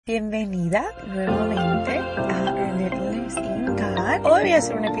Bienvenida nuevamente a Relentless in God. Hoy voy a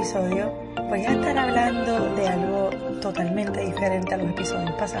hacer un episodio. Voy a estar hablando de algo totalmente diferente a los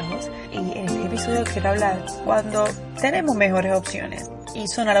episodios pasados. Y en este episodio quiero hablar cuando tenemos mejores opciones. Y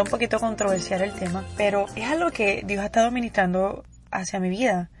sonará un poquito controversial el tema, pero es algo que Dios ha estado ministrando hacia mi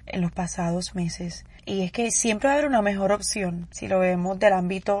vida en los pasados meses. Y es que siempre va a haber una mejor opción. Si lo vemos del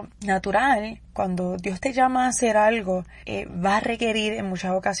ámbito natural, cuando Dios te llama a hacer algo, va a requerir en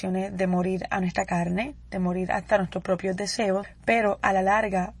muchas ocasiones de morir a nuestra carne, de morir hasta nuestros propios deseos, pero a la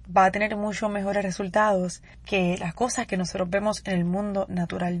larga va a tener muchos mejores resultados que las cosas que nosotros vemos en el mundo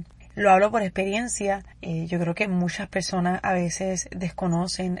natural. Lo hablo por experiencia. Yo creo que muchas personas a veces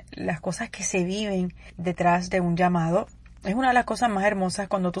desconocen las cosas que se viven detrás de un llamado. Es una de las cosas más hermosas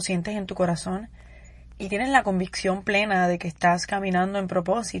cuando tú sientes en tu corazón y tienes la convicción plena de que estás caminando en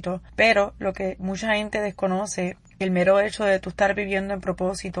propósito, pero lo que mucha gente desconoce, el mero hecho de tú estar viviendo en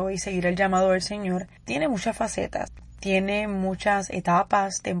propósito y seguir el llamado del Señor, tiene muchas facetas, tiene muchas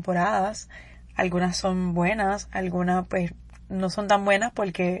etapas, temporadas. Algunas son buenas, algunas pues no son tan buenas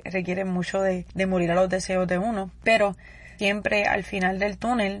porque requieren mucho de morir a los deseos de uno, pero siempre al final del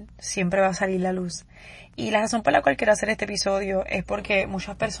túnel siempre va a salir la luz. Y la razón por la cual quiero hacer este episodio es porque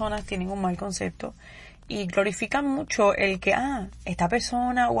muchas personas tienen un mal concepto y glorifican mucho el que, esta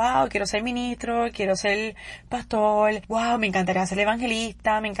persona, wow, quiero ser ministro, quiero ser pastor, wow, me encantaría ser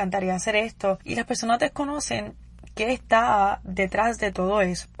evangelista, me encantaría hacer esto. Y las personas desconocen qué está detrás de todo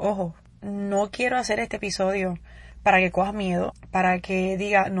eso. Ojo, no quiero hacer este episodio para que cojas miedo, para que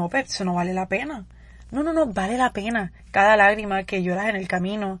diga, no, pero eso no vale la pena. No, vale la pena. Cada lágrima que lloras en el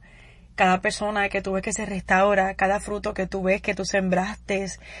camino, cada persona que tú ves que se restaura, cada fruto que tú ves que tú sembraste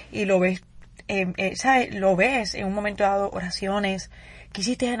y lo ves, ¿sabes? Lo ves en un momento dado, oraciones que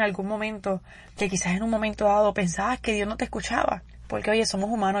hiciste en algún momento, que quizás en un momento dado pensabas que Dios no te escuchaba. Porque, oye, somos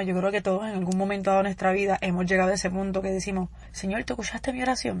humanos, yo creo que todos en algún momento dado de nuestra vida hemos llegado a ese punto que decimos, Señor, ¿te escuchaste mi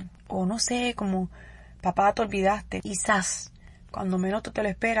oración? O no sé, como, papá, te olvidaste. Quizás, cuando menos tú te lo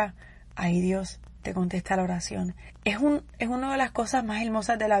esperas, ahí Dios te contesta la oración. Es una de las cosas más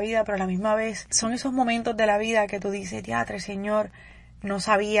hermosas de la vida, pero a la misma vez son esos momentos de la vida que tú dices, teatro, Señor, no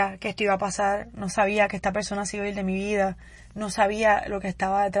sabía que esto iba a pasar, no sabía que esta persona se iba a ir de mi vida, no sabía lo que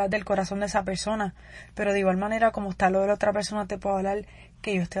estaba detrás del corazón de esa persona, pero de igual manera como está lo de la otra persona te puedo hablar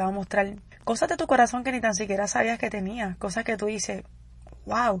que Dios te va a mostrar cosas de tu corazón que ni tan siquiera sabías que tenías, cosas que tú dices,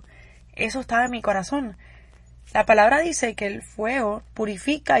 wow, eso estaba en mi corazón. La palabra dice que el fuego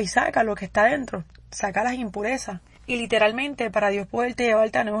purifica y saca lo que está dentro, saca las impurezas. Y literalmente para Dios poderte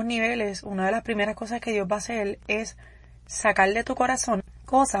llevarte a nuevos niveles, una de las primeras cosas que Dios va a hacer es sacar de tu corazón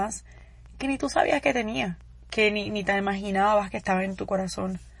cosas que ni tú sabías que tenías, que ni te imaginabas que estaban en tu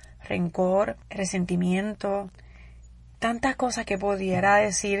corazón. Rencor, resentimiento, tantas cosas que pudiera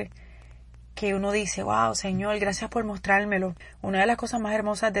decir que uno dice, wow, Señor, gracias por mostrármelo. Una de las cosas más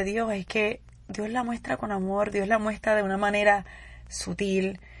hermosas de Dios es que Dios la muestra con amor, Dios la muestra de una manera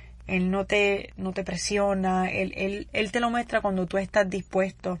sutil. Él no te presiona, Él te lo muestra cuando tú estás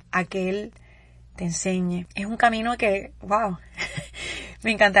dispuesto a que Él te enseñe. Es un camino que, wow,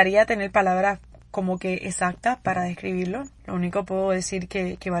 me encantaría tener palabras como que exactas para describirlo. Lo único que puedo decir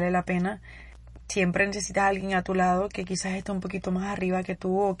que vale la pena. Siempre necesitas a alguien a tu lado que quizás esté un poquito más arriba que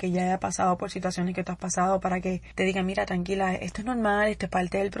tú o que ya haya pasado por situaciones que tú has pasado para que te diga, mira, tranquila, esto es normal, esto es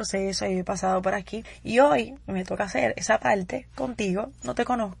parte del proceso, yo he pasado por aquí y hoy me toca hacer esa parte contigo. No te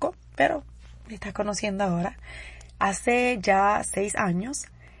conozco, pero me estás conociendo ahora. Hace ya 6 años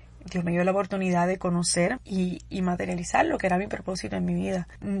Dios me dio la oportunidad de conocer y materializar lo que era mi propósito en mi vida.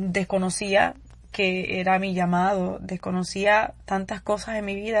 Desconocía que era mi llamado, desconocía tantas cosas en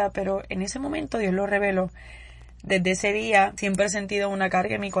mi vida, pero en ese momento Dios lo reveló. Desde ese día siempre he sentido una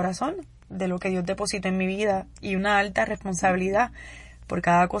carga en mi corazón de lo que Dios depositó en mi vida y una alta responsabilidad por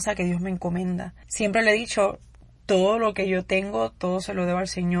cada cosa que Dios me encomienda. Siempre le he dicho, todo lo que yo tengo, todo se lo debo al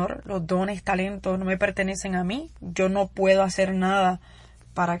Señor. Los dones, talentos no me pertenecen a mí. Yo no puedo hacer nada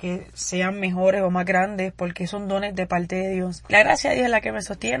para que sean mejores o más grandes, porque son dones de parte de Dios. La gracia de Dios es la que me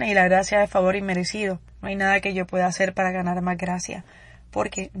sostiene y la gracia es favor inmerecido. No hay nada que yo pueda hacer para ganar más gracia,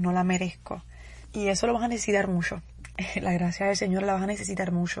 porque no la merezco. Y eso lo vas a necesitar mucho. La gracia del Señor la vas a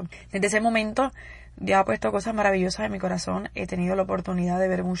necesitar mucho. Desde ese momento, Dios ha puesto cosas maravillosas en mi corazón. He tenido la oportunidad de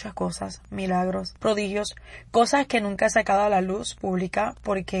ver muchas cosas, milagros, prodigios, cosas que nunca he sacado a la luz pública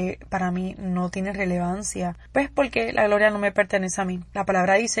porque para mí no tiene relevancia. Pues porque la gloria no me pertenece a mí. La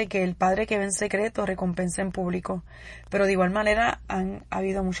palabra dice que el Padre que ve en secreto recompensa en público. Pero de igual manera han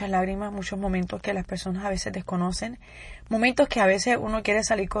habido muchas lágrimas, muchos momentos que las personas a veces desconocen. Momentos que a veces uno quiere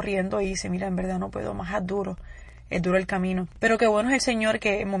salir corriendo y dice, mira, en verdad no puedo, más duro. es duro el camino. Pero qué bueno es el Señor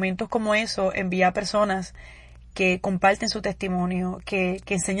que en momentos como eso envía personas que comparten su testimonio, que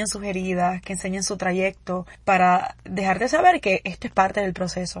enseñan sus heridas, que enseñan su trayecto, para dejarte saber que esto es parte del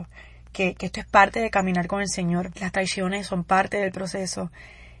proceso, que esto es parte de caminar con el Señor. Las traiciones son parte del proceso,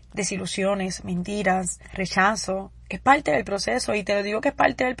 desilusiones, mentiras, rechazo, es parte del proceso. Y te lo digo que es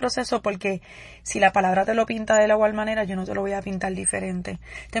parte del proceso porque si la palabra te lo pinta de la igual manera, yo no te lo voy a pintar diferente.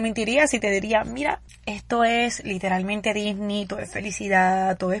 Te mentiría si te diría, mira, esto es literalmente Disney, todo es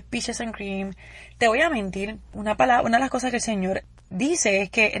felicidad, todo es peaches and cream. Te voy a mentir. Una de las cosas que el Señor dice es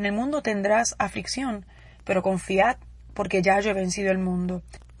que en el mundo tendrás aflicción, pero confiad porque ya yo he vencido el mundo.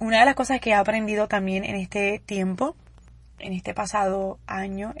 Una de las cosas que he aprendido también en este tiempo, en este pasado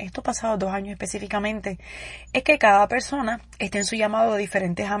año, estos pasados 2 años específicamente, es que cada persona está en su llamado de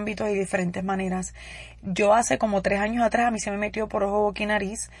diferentes ámbitos y diferentes maneras. Yo hace como 3 años atrás a mí se me metió por ojo, boca y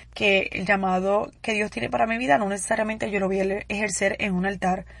nariz que el llamado que Dios tiene para mi vida no necesariamente yo lo voy a ejercer en un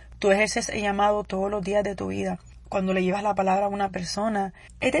altar. Tú ejerces el llamado todos los días de tu vida. Cuando le llevas la palabra a una persona,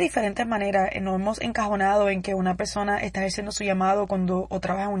 es de diferentes maneras. Nos hemos encajonado en que una persona está ejerciendo su llamado cuando o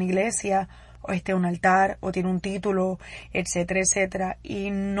trabaja en una iglesia, o esté en un altar, o tiene un título, etcétera, etcétera. Y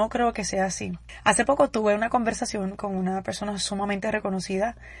no creo que sea así. Hace poco tuve una conversación con una persona sumamente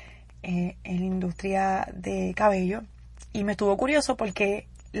reconocida en la industria de cabello. Y me estuvo curioso porque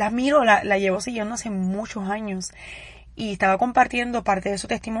la admiro, la llevo siguiendo hace muchos años. Y estaba compartiendo parte de su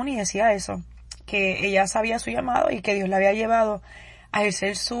testimonio y decía eso, que ella sabía su llamado y que Dios la había llevado a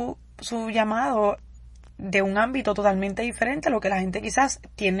ejercer su llamado de un ámbito totalmente diferente a lo que la gente quizás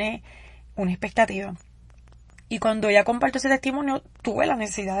tiene una expectativa. Y cuando ella compartió ese testimonio, tuve la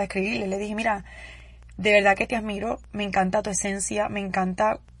necesidad de escribirle. Le dije, mira, de verdad que te admiro, me encanta tu esencia, me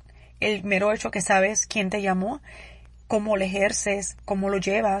encanta el mero hecho que sabes quién te llamó, cómo lo ejerces, cómo lo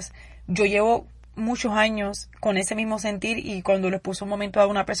llevas. Yo llevo muchos años con ese mismo sentir y cuando le puso un momento a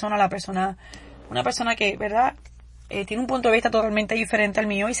una persona que, ¿verdad?, tiene un punto de vista totalmente diferente al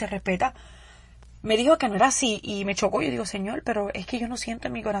mío y se respeta, me dijo que no era así y me chocó. Yo digo, Señor, pero es que yo no siento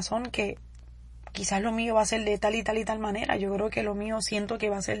en mi corazón que quizás lo mío va a ser de tal y tal y tal manera. Yo creo que lo mío siento que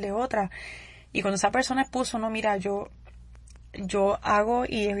va a ser de otra. Y cuando esa persona expuso, no, mira, yo hago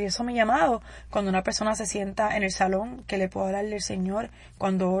y eso me ha llamado cuando una persona se sienta en el salón que le puedo hablar del Señor,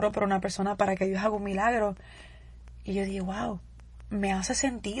 cuando oro por una persona para que Dios haga un milagro. Y yo digo, wow, me hace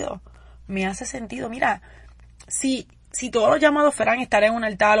sentido. Mira, si todos los llamados fueran estar en un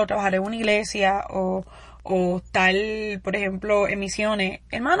altar o trabajar en una iglesia o estar, por ejemplo, en misiones,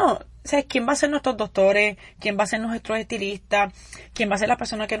 hermano, ¿sabes quién va a ser nuestros doctores? ¿Quién va a ser nuestros estilistas? ¿Quién va a ser las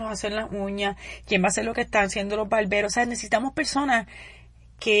personas que nos hacen las uñas? ¿Quién va a ser lo que están haciendo los barberos? O sea, necesitamos personas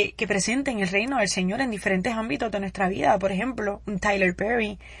que presenten el reino del Señor en diferentes ámbitos de nuestra vida. Por ejemplo, un Tyler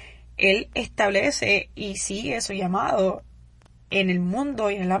Perry, él establece y sigue su llamado en el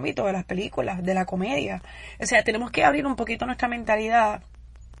mundo y en el ámbito de las películas, de la comedia. O sea, tenemos que abrir un poquito nuestra mentalidad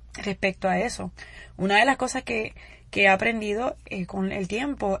respecto a eso. Una de las cosas que he aprendido con el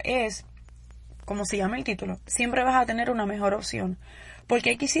tiempo es, como se llama el título, siempre vas a tener una mejor opción. ¿Por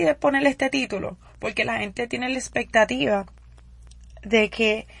qué quisiste ponerle este título? Porque la gente tiene la expectativa de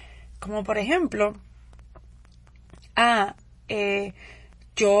que, como por ejemplo,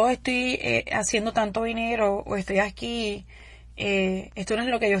 yo estoy haciendo tanto dinero o estoy aquí, esto no es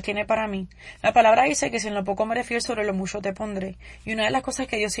lo que Dios tiene para mí. La palabra dice que si en lo poco me refiero, sobre lo mucho te pondré. Y una de las cosas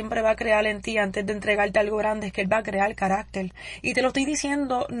que Dios siempre va a crear en ti antes de entregarte algo grande es que Él va a crear carácter. Y te lo estoy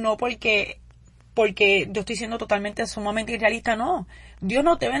diciendo no porque yo estoy siendo totalmente, sumamente irrealista, no. Dios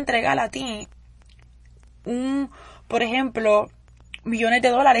no te va a entregar a ti por ejemplo, millones de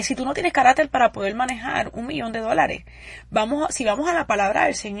dólares si tú no tienes carácter para poder manejar $1 millón. Si vamos a la palabra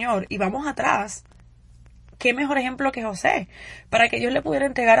del Señor y vamos atrás, qué mejor ejemplo que José. Para que Dios le pudiera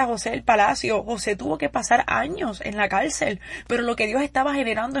entregar a José el palacio, José tuvo que pasar años en la cárcel, pero lo que Dios estaba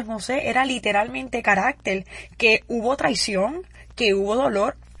generando en José era literalmente carácter, que hubo traición, que hubo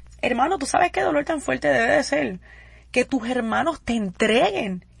dolor. Hermano, ¿tú sabes qué dolor tan fuerte debe de ser? Que tus hermanos te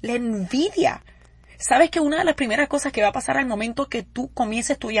entreguen, la envidia. ¿Sabes que una de las primeras cosas que va a pasar al momento que tú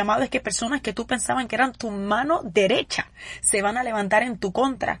comiences tu llamado es que personas que tú pensaban que eran tu mano derecha se van a levantar en tu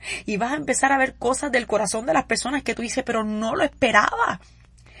contra y vas a empezar a ver cosas del corazón de las personas que tú dices, pero no lo esperaba?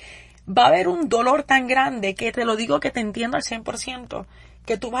 Va a haber un dolor tan grande que te lo digo que te entiendo al 100%,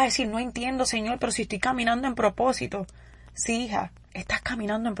 que tú vas a decir, no entiendo, Señor, pero si estoy caminando en propósito. Sí, hija, estás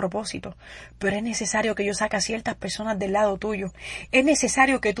caminando en propósito, pero es necesario que yo saque a ciertas personas del lado tuyo. Es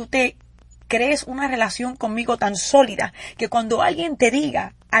necesario que tú te crees una relación conmigo tan sólida que cuando alguien te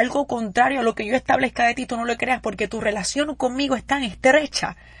diga algo contrario a lo que yo establezca de ti, tú no lo creas, porque tu relación conmigo es tan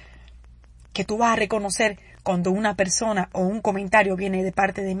estrecha que tú vas a reconocer cuando una persona o un comentario viene de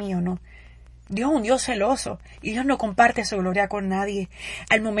parte de mí o no. Dios es un Dios celoso y Dios no comparte su gloria con nadie.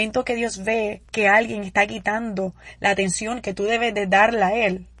 Al momento que Dios ve que alguien está quitando la atención que tú debes de darle a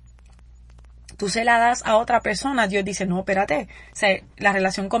Él, tú se la das a otra persona, Dios dice, no, espérate, o sea, la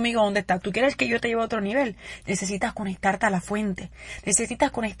relación conmigo, ¿dónde está? ¿Tú quieres que yo te lleve a otro nivel? Necesitas conectarte a la fuente, necesitas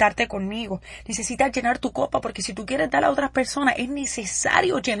conectarte conmigo, necesitas llenar tu copa, porque si tú quieres dar a otras personas, es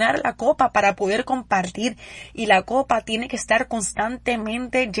necesario llenar la copa para poder compartir, y la copa tiene que estar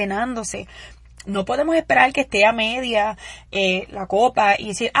constantemente llenándose. No podemos esperar que esté a media la copa y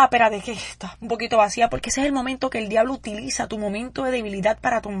decir, espérate, que está un poquito vacía, porque ese es el momento que el diablo utiliza, tu momento de debilidad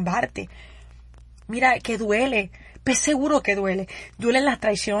para tumbarte. Mira, que duele, pues seguro que duele. Duelen las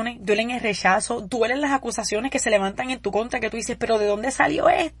traiciones, duelen el rechazo, duelen las acusaciones que se levantan en tu contra, que tú dices, pero ¿de dónde salió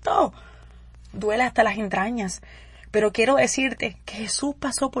esto? Duele hasta las entrañas. Pero quiero decirte que Jesús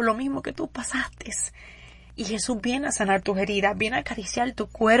pasó por lo mismo que tú pasaste. Y Jesús viene a sanar tus heridas, viene a acariciar tu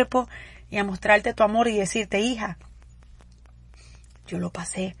cuerpo y a mostrarte tu amor y decirte, hija, yo lo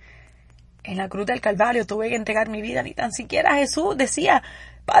pasé. En la cruz del Calvario tuve que entregar mi vida, ni tan siquiera Jesús decía,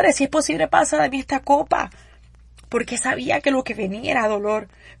 Padre, si es posible, pasa de mí esta copa, porque sabía que lo que venía era dolor.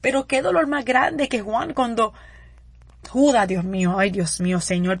 Pero qué dolor más grande que Juan cuando Judas, Dios mío, ay Dios mío,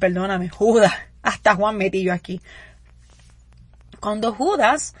 Señor, perdóname, Judas, hasta Juan metí yo aquí. Cuando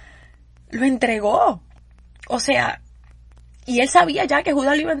Judas lo entregó, o sea, y él sabía ya que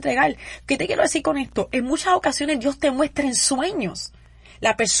Judas lo iba a entregar. ¿Qué te quiero decir con esto? En muchas ocasiones Dios te muestra en sueños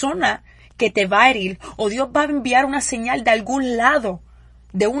la persona que te va a herir, o Dios va a enviar una señal de algún lado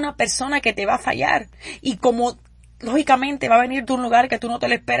de una persona que te va a fallar, y como lógicamente va a venir de un lugar que tú no te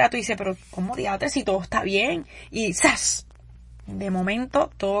lo esperas, tú dices, pero ¿cómo diatres si todo está bien? Y ¡zas! De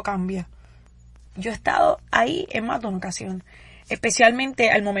momento todo cambia. Yo he estado ahí en más de una ocasión, especialmente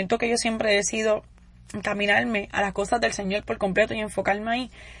al momento que yo siempre decido encaminarme a las cosas del Señor por completo y enfocarme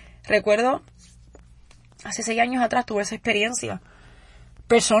ahí. Recuerdo, hace 6 años atrás tuve esa experiencia.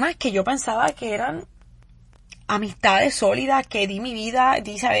 Personas que yo pensaba que eran amistades sólidas, que di mi vida,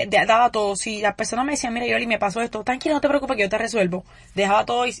 daba todo. Si la persona me decía, mira, Yoli, me pasó esto, tranquilo, no te preocupes que yo te resuelvo. Dejaba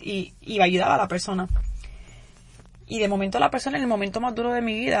todo y ayudaba a la persona. Y de momento la persona, en el momento más duro de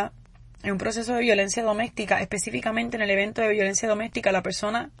mi vida, en un proceso de violencia doméstica, específicamente en el evento de violencia doméstica, la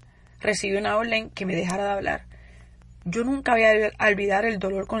persona recibió una orden que me dejara de hablar. Yo nunca voy a olvidar el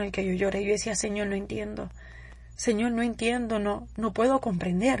dolor con el que yo lloré. Yo decía, Señor, no entiendo. Señor, no entiendo, no puedo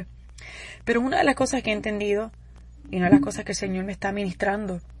comprender. Pero una de las cosas que he entendido, y una de las cosas que el Señor me está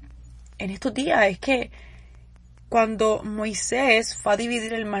ministrando en estos días, es que cuando Moisés fue a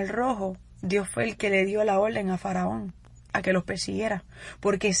dividir el Mar Rojo, Dios fue el que le dio la orden a Faraón a que los persiguiera.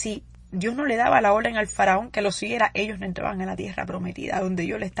 Porque si Dios no le daba la orden al Faraón que los siguiera, ellos no entraban a la tierra prometida, donde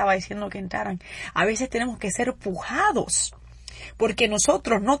yo le estaba diciendo que entraran. A veces tenemos que ser pujados, porque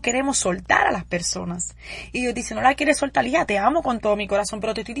nosotros no queremos soltar a las personas. Y Dios dice, no la quieres soltar, hija, te amo con todo mi corazón,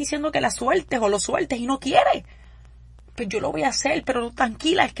 pero te estoy diciendo que la sueltes o lo sueltes y no quieres. Pues yo lo voy a hacer, pero tú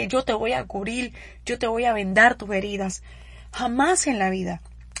tranquila, es que yo te voy a cubrir, yo te voy a vendar tus heridas. Jamás en la vida,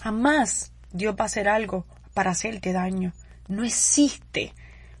 jamás Dios va a hacer algo para hacerte daño. No existe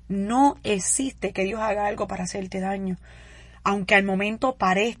que Dios haga algo para hacerte daño. Aunque al momento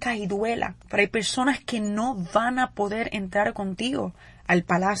parezca y duela, pero hay personas que no van a poder entrar contigo al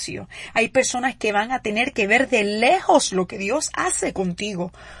palacio. Hay personas que van a tener que ver de lejos lo que Dios hace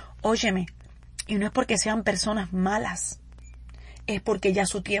contigo. Óyeme, y no es porque sean personas malas, es porque ya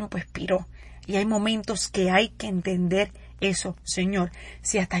su tiempo expiró. Y hay momentos que hay que entender eso. Señor,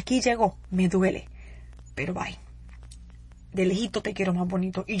 si hasta aquí llegó, me duele, pero bye. De lejito te quiero más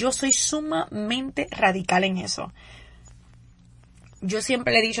bonito. Y yo soy sumamente radical en eso. Yo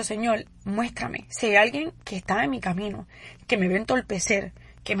siempre le he dicho, Señor, muéstrame si hay alguien que está en mi camino, que me va a entorpecer,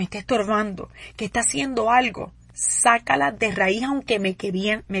 que me esté estorbando, que está haciendo algo, sácala de raíz aunque me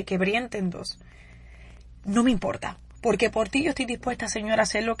quebriente en dos. No me importa, porque por ti yo estoy dispuesta, Señor, a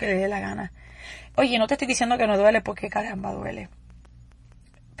hacer lo que le dé la gana. Oye, no te estoy diciendo que no duele, porque caramba duele,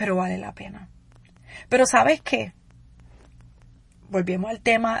 pero vale la pena. Pero ¿sabes qué? Volvemos al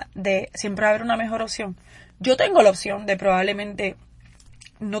tema de siempre haber una mejor opción. Yo tengo la opción de probablemente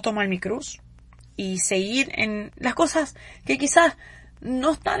no tomar mi cruz y seguir en las cosas que quizás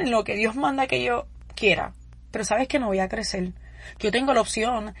no están en lo que Dios manda que yo quiera. Pero sabes que no voy a crecer. Yo tengo la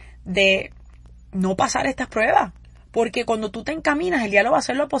opción de no pasar estas pruebas. Porque cuando tú te encaminas, el diablo va a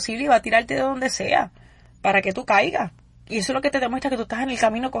hacer lo posible y va a tirarte de donde sea para que tú caigas. Y eso es lo que te demuestra que tú estás en el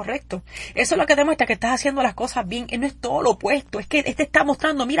camino correcto. Eso es lo que te demuestra que estás haciendo las cosas bien. No es todo lo opuesto. Es que este está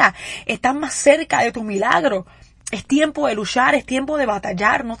mostrando, mira, estás más cerca de tu milagro. Es tiempo de luchar, es tiempo de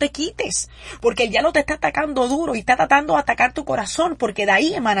batallar, no te quites, porque el diablo te está atacando duro y está tratando de atacar tu corazón, porque de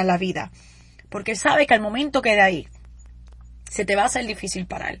ahí emana la vida. Porque él sabe que al momento que de ahí se te va a hacer difícil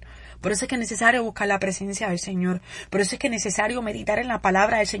parar. Por eso es que es necesario buscar la presencia del Señor. Por eso es que es necesario meditar en la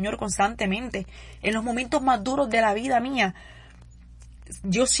palabra del Señor constantemente. En los momentos más duros de la vida mía,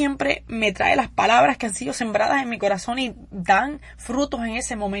 Dios siempre me trae las palabras que han sido sembradas en mi corazón y dan frutos en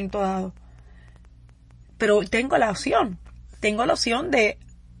ese momento dado. Pero tengo la opción de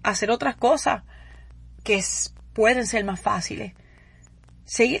hacer otras cosas que pueden ser más fáciles.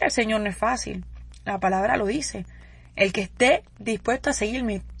 Seguir al Señor no es fácil. La palabra lo dice. El que esté dispuesto a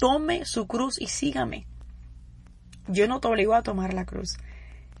seguirme, tome su cruz y sígame. Yo no te obligo a tomar la cruz.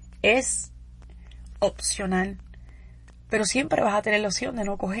 Es opcional. Pero siempre vas a tener la opción de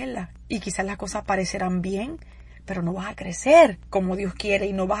no cogerla. Y quizás las cosas parecerán bien, pero no vas a crecer como Dios quiere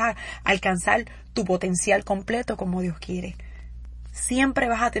y no vas a alcanzar tu potencial completo como Dios quiere. Siempre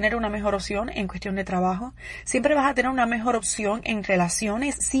vas a tener una mejor opción en cuestión de trabajo. Siempre vas a tener una mejor opción en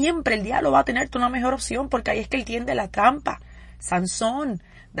relaciones. Siempre el diablo va a tenerte una mejor opción porque ahí es que él tiende la trampa. Sansón,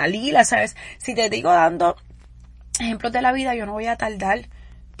 Dalila, ¿sabes? Si te digo dando ejemplos de la vida, yo no voy a tardar.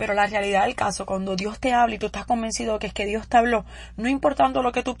 Pero la realidad del caso, cuando Dios te habla y tú estás convencido que es que Dios te habló, no importando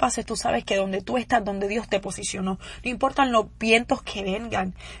lo que tú pases, tú sabes que donde tú estás, donde Dios te posicionó. No importan los vientos que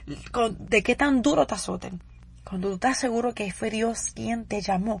vengan, de qué tan duro te azoten. Cuando tú estás seguro que fue Dios quien te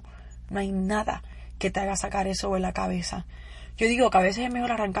llamó, no hay nada que te haga sacar eso de la cabeza. Yo digo que a veces es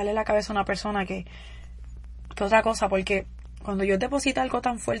mejor arrancarle la cabeza a una persona que otra cosa, porque cuando Dios deposita algo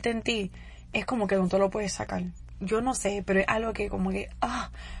tan fuerte en ti, es como que no te lo puedes sacar. Yo no sé, pero es algo que como que,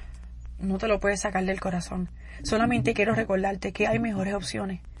 no te lo puedes sacar del corazón. Solamente quiero recordarte que hay mejores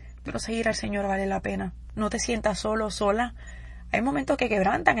opciones, pero seguir al Señor vale la pena. No te sientas solo, sola. Hay momentos que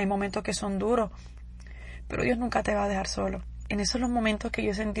quebrantan, hay momentos que son duros, pero Dios nunca te va a dejar solo. En esos los momentos que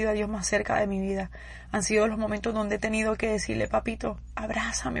yo he sentido a Dios más cerca de mi vida. Han sido los momentos donde he tenido que decirle, papito,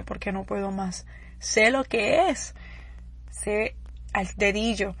 abrázame porque no puedo más. Sé lo que es. Sé al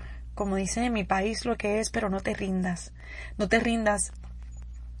dedillo, como dicen en mi país, lo que es, pero no te rindas. No te rindas.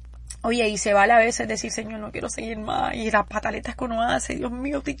 Oye, y se vale a veces decir, Señor, no quiero seguir más. Y las pataletas que uno hace, Dios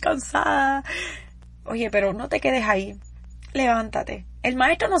mío, estoy cansada. Oye, pero no te quedes ahí. Levántate. El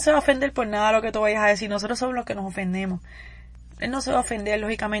maestro no se va a ofender por nada lo que tú vayas a decir. Nosotros somos los que nos ofendemos. Él no se va a ofender,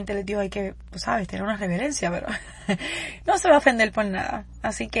 lógicamente les digo, hay que, sabes, tener una reverencia, pero no se va a ofender por nada.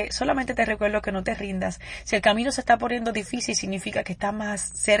 Así que solamente te recuerdo que no te rindas. Si el camino se está poniendo difícil, significa que estás más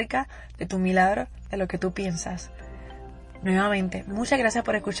cerca de tu milagro de lo que tú piensas. Nuevamente, muchas gracias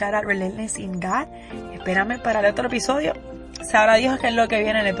por escuchar a Relentless in God. Espérame para el otro episodio. Sabrá Dios qué es lo que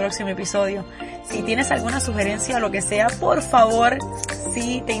viene en el próximo episodio. Si tienes alguna sugerencia o lo que sea, por favor,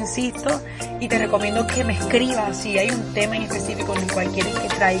 sí, te insisto y te recomiendo que me escribas si hay un tema en específico en el cual quieres que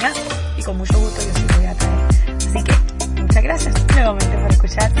traiga, y con mucho gusto yo sí lo voy a traer. Así que muchas gracias nuevamente por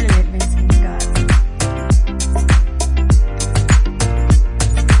escuchar